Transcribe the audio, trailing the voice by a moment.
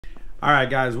All right,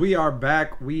 guys, we are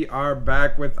back. We are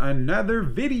back with another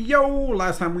video.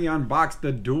 Last time we unboxed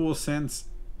the Dualsense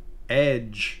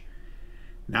Edge.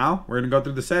 Now we're gonna go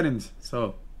through the settings.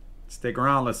 So stick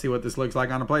around. Let's see what this looks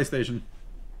like on a PlayStation.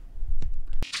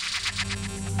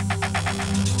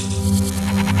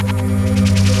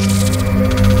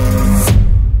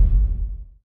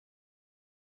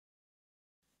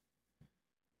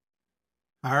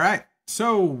 All right.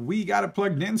 So we got it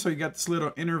plugged in. So you got this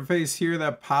little interface here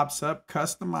that pops up,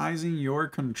 customizing your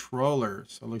controller.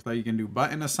 So it looks like you can do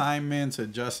button assignments,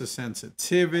 adjust the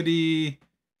sensitivity,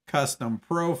 custom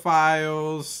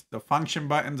profiles. The function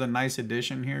button's a nice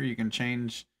addition here. You can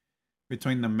change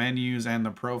between the menus and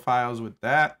the profiles with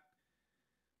that.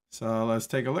 So let's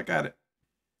take a look at it.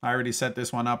 I already set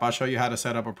this one up. I'll show you how to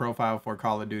set up a profile for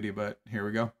Call of Duty, but here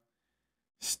we go.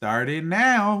 Started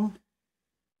now.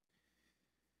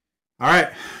 All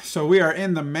right, so we are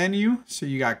in the menu. So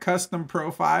you got custom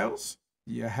profiles.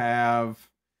 You have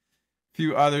a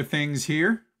few other things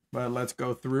here, but let's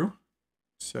go through.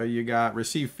 So you got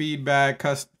receive feedback,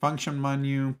 function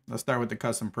menu. Let's start with the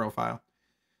custom profile.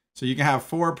 So you can have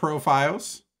 4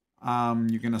 profiles.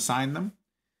 You can assign them.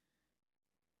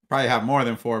 Probably have more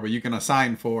than 4, but you can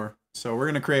assign 4. So we're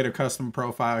gonna create a custom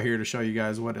profile here to show you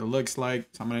guys what it looks like.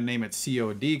 So I'm gonna name it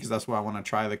COD because that's what I wanna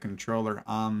try the controller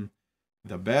on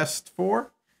the best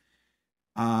for.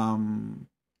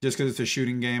 Just because it's a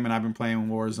shooting game and I've been playing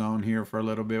Warzone here for a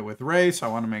little bit with Ray, so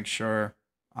I want to make sure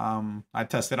I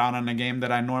test it out on a game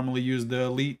that I normally use the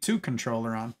Elite 2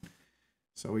 controller on.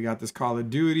 So we got this Call of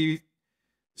Duty.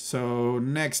 So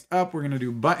next up, we're going to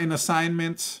do button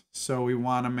assignments. So we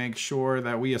want to make sure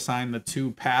that we assign the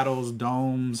 2 paddles,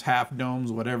 domes, half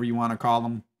domes, whatever you want to call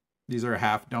them. These are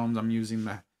half domes. I'm using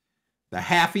the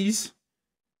halfies.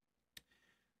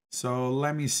 So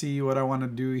let me see what I want to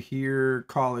do here.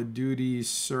 Call of Duty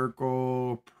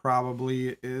circle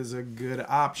probably is a good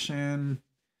option.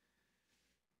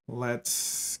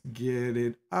 Let's get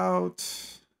it out.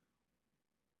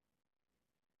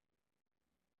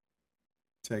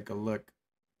 Take a look.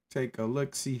 Take a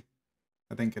look-see.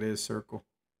 I think it is circle.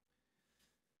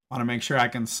 Want to make sure I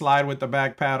can slide with the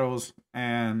back paddles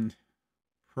and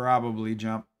probably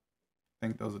jump. I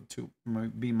think those are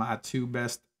might be my 2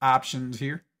 best options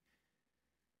here.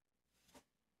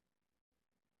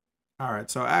 All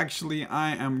right, so actually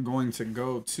I am going to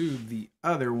go to the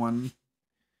other one.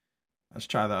 Let's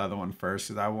try the other one first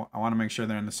because I want to make sure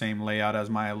they're in the same layout as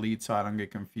my Elite so I don't get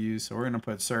confused. So we're going to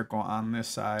put circle on this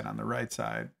side, on the right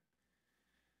side.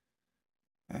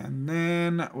 And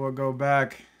then we'll go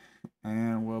back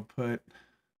and we'll put,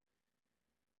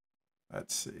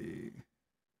 let's see,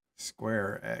 square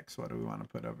or X. What do we want to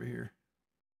put over here?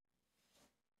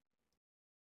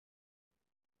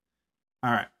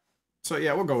 All right. So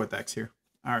yeah, we'll go with X here.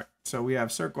 All right, so we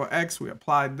have circle X. We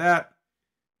applied that.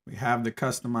 We have the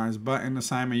customized button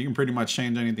assignment. You can pretty much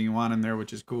change anything you want in there,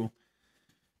 which is cool.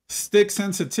 Stick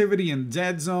sensitivity and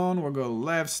dead zone. We'll go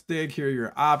left stick. Here are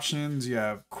your options. You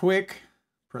have quick,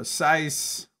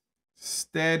 precise,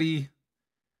 steady,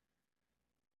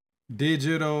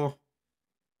 digital.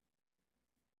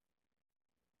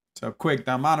 So quick,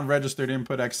 the amount of registered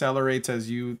input accelerates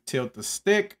as you tilt the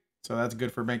stick. So that's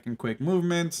good for making quick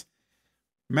movements.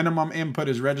 Minimum input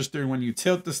is registered when you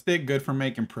tilt the stick. Good for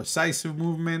making precise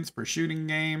movements for shooting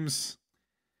games.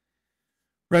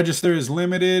 Register is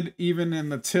limited. Even in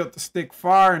the tilt the stick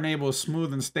far, enables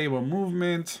smooth and stable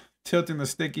movement. Tilting the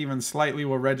stick even slightly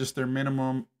will register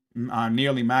minimum,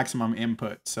 nearly maximum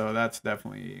input. So that's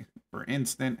definitely for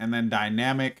instant. And then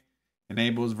dynamic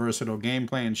enables versatile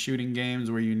gameplay in shooting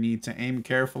games where you need to aim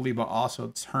carefully but also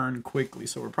turn quickly.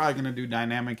 So we're probably going to do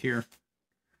dynamic here.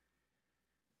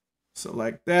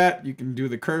 Select that. You can do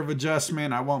the curve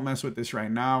adjustment. I won't mess with this right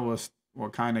now. We'll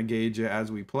kind of gauge it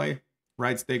as we play.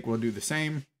 Right stick will do the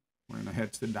same. We're going to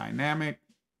head to dynamic.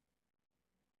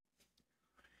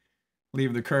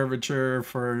 Leave the curvature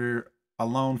for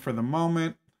alone for the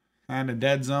moment. And a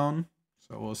dead zone.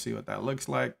 So we'll see what that looks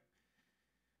like.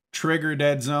 Trigger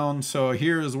dead zone. So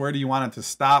here is where do you want it to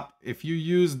stop. If you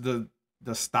use the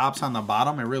stops on the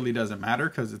bottom, it really doesn't matter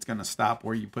because it's going to stop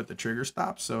where you put the trigger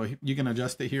stops. So you can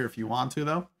adjust it here if you want to,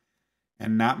 though,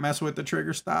 and not mess with the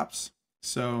trigger stops.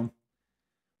 So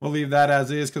we'll leave that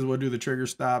as is because we'll do the trigger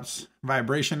stops.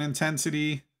 Vibration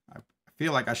intensity. I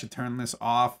feel like I should turn this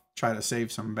off, try to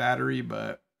save some battery,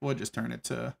 but we'll just turn it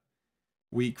to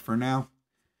weak for now.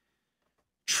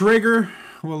 Trigger,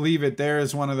 we'll leave it there.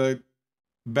 It's one of the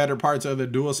better parts of the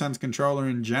DualSense controller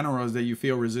in general is that you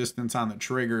feel resistance on the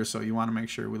trigger, so you want to make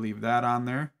sure we leave that on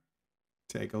there.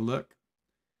 Take a look.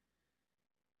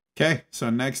 Okay, so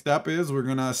next up is we're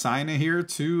gonna assign it here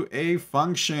to a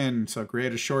function. So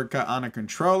create a shortcut on a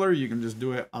controller. You can just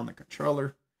do it on the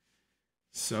controller.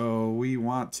 So we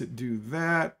want to do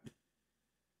that.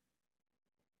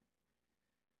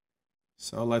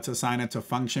 So let's assign it to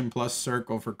function plus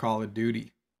circle for Call of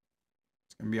Duty.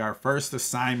 It's gonna be our first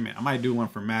assignment. I might do one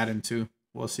for Madden too.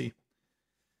 We'll see.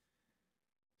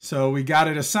 So we got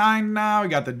it assigned now. We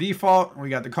got the default. We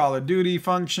got the Call of Duty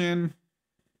function.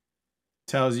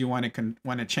 Tells you when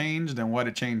it changed and what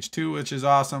it changed to, which is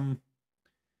awesome.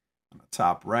 On the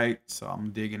top right, so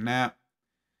I'm digging that.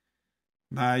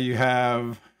 Now you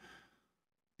have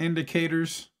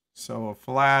indicators. So a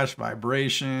flash,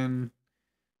 vibration,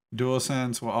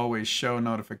 Dualsense will always show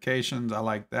notifications. I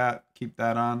like that. Keep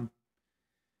that on.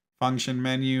 Function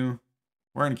menu.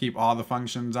 We're going to keep all the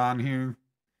functions on here.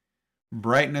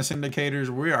 Brightness indicators,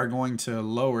 we are going to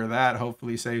lower that.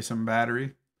 Hopefully save some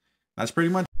battery. That's pretty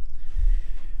much.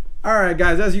 All right,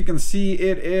 guys, as you can see,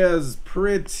 it is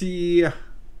pretty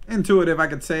intuitive, I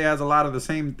could say. It has a lot of the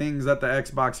same things that the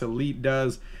Xbox Elite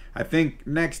does. I think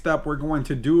next up, we're going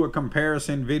to do a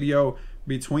comparison video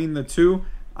between the two.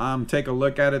 Take a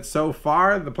look at it. So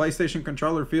far, the PlayStation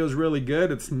controller feels really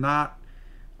good. It's not...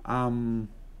 we'll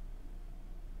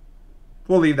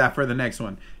leave that for the next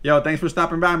one. Yo, thanks for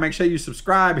stopping by. Make sure you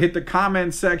subscribe. Hit the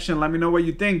comment section. Let me know what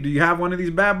you think. Do you have one of these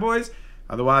bad boys?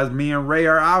 Otherwise, me and Ray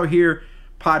are out here.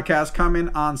 Podcast coming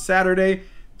on Saturday.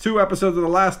 2 episodes of The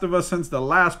Last of Us since the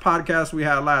last podcast we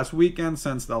had last weekend,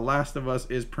 since The Last of Us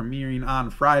is premiering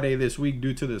on Friday this week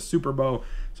due to the Super Bowl.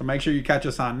 So make sure you catch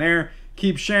us on there.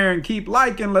 Keep sharing, keep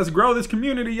liking. Let's grow this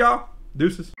community, y'all.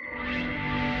 Deuces.